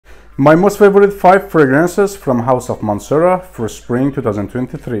My most favorite 5 fragrances from House of Mancera for spring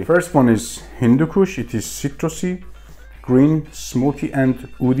 2023. First one is Hindukush. It is citrusy, green, smoky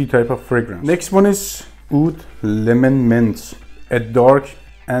and woody type of fragrance. Next one is Oud Lemon Mint, a dark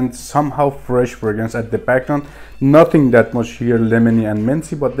and somehow fresh fragrance at the background. Nothing that much here lemony and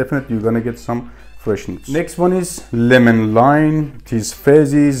minty, but definitely you're gonna get some freshness. Next one is Lemon Lime. It is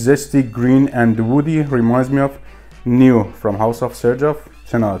fizzy, zesty, green and woody. Reminds me of New from House of Cedrat.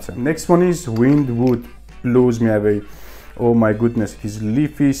 10 out of 10. Next one is Wind Wood. Blows me away. Oh my goodness, it is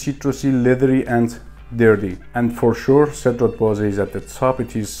leafy, citrusy, leathery and dirty. And for sure Cedrat Boise is at the top.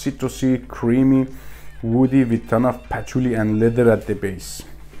 It is citrusy, creamy, woody with ton of patchouli and leather at the base.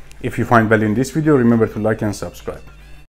 If you find value in this video, remember to like and subscribe.